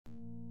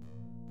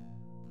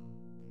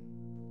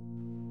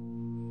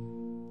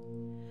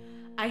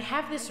I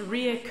have this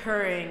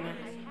reoccurring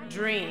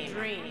dream.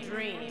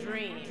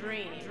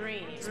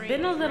 It's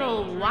been a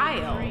little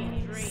while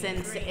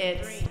since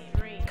it's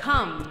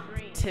come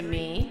to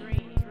me,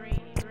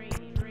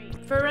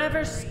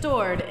 forever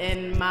stored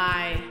in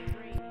my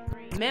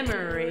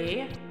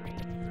memory,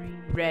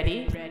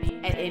 ready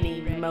at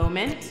any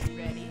moment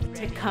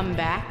to come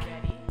back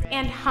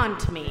and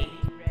haunt me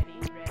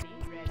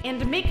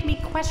and make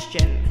me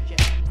question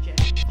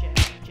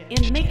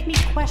and make me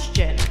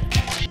question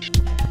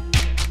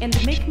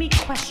and make me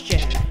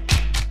question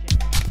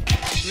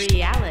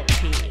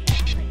reality.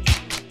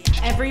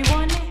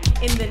 Everyone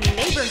in the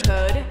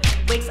neighborhood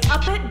wakes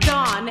up at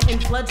dawn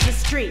and floods the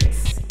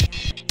streets.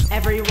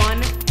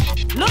 Everyone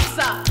looks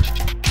up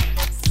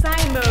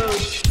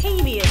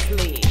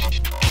simultaneously.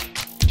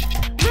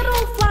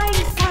 Little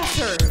flying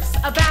saucers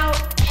about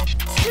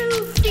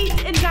 2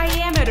 feet in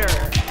diameter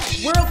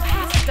whirl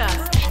past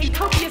us in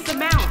copious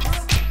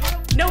amounts.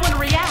 No one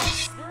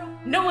reacts.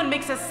 No one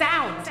makes a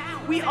sound.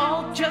 We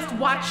all just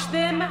watch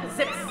them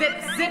zip,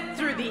 zip, zip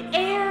through the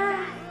air.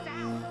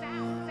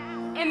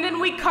 And then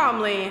we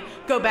calmly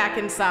go back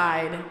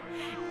inside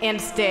and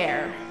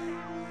stare.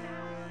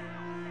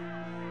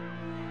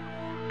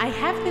 I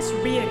have this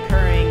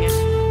reoccurring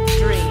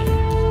dream.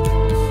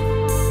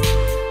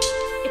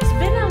 It's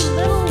been a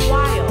little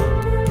while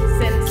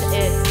since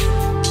it's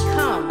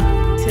come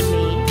to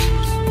me,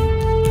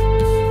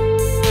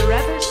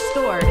 forever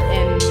stored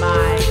in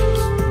my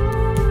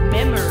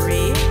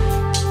memory,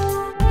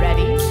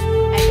 ready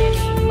at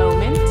any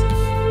moment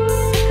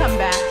to come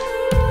back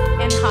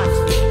and haunt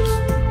me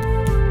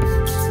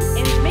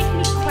and make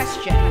me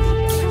question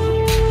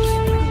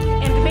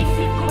and make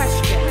me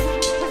question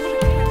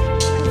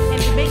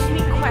and make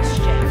me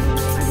question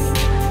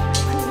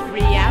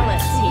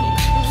reality.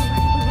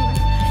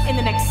 In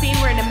the next scene,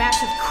 we're in a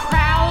massive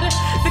crowd,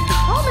 the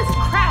calmest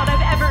crowd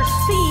I've ever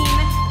seen.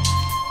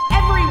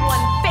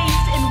 Everyone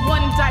faced in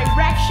one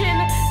direction,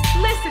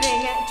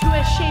 listening to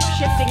a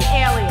shape-shifting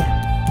alien.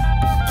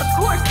 Of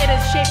course, it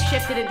is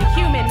shape-shifted into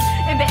human,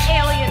 and the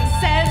alien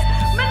says,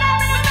 "Mana,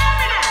 mana,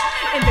 mana,"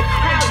 and the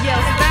crowd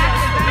yells back,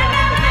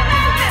 "Mana, mana,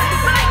 mana,"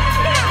 but I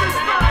can't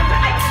respond,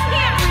 I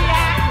can't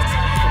react,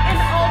 and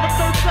all the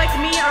folks like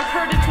me are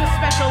herded to a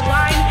special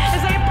line.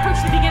 As I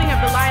approach the beginning of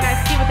the line, I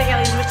see what the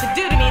aliens wish to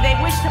do to me. They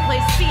wish to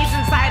place seeds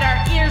inside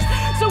our ears,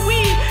 so we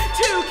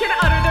too can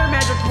utter their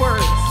magic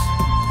words.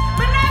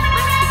 Mana, mana,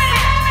 mana,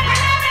 mana,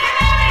 mana, mana,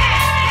 mana.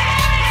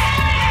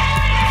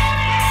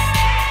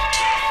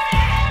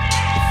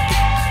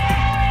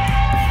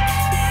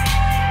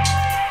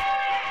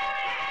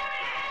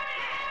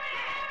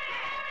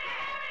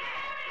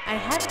 I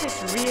had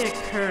this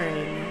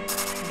reoccurring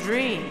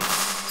dream.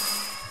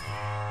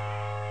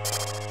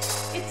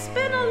 It's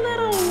been a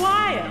little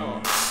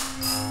while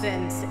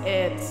since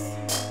it's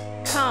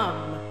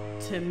come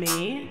to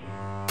me,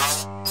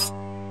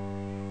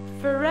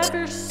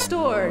 forever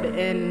stored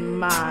in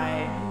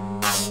my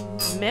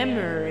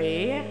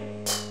memory,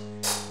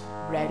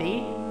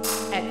 ready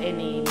at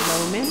any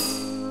moment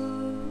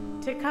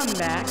to come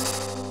back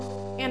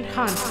and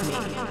haunt me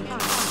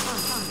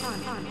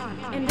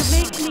and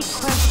make me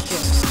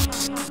question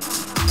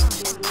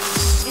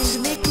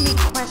and make me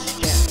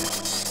question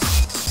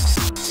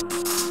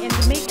and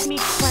make me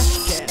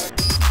question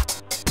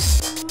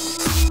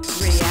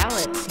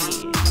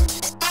reality.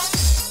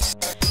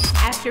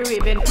 After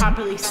we've been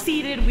properly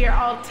seated, we are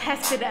all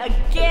tested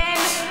again.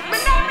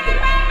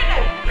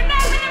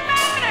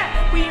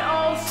 We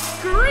all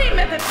scream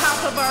at the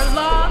top of our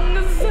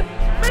lungs.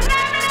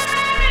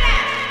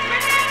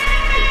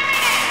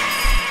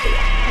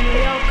 And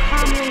we all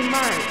calmly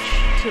march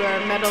to our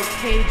metal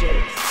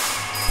cages.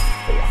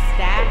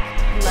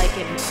 Stacked like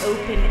an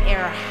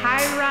open-air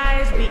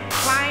high-rise, we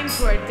climb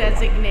to our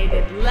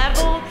designated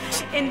level,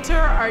 enter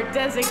our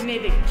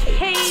designated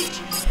cage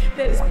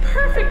that is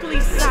perfectly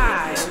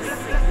sized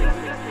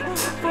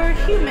for a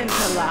human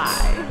to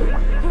lie.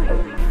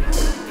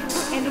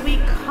 And we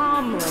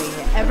calmly,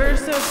 ever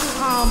so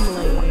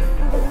calmly,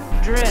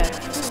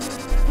 drift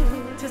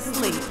to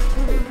sleep.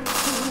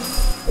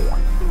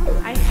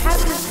 I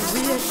have this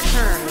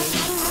reoccurring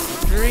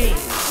dream.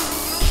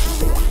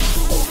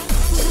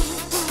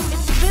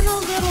 It's been a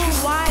little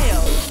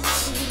while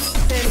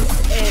since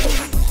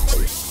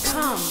it's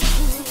come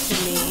to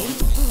me,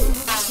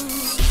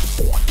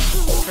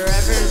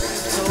 forever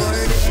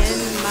stored in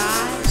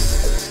my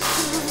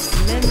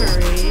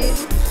memory,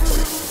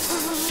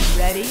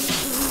 ready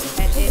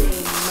at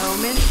any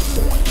moment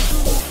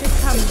to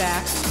come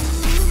back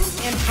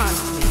and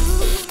haunt me.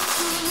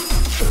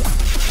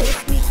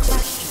 Make me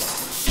question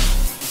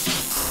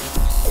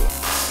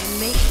and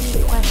make me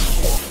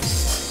question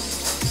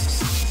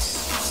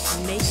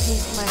and make me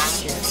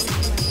question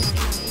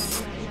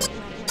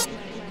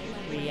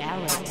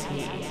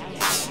reality.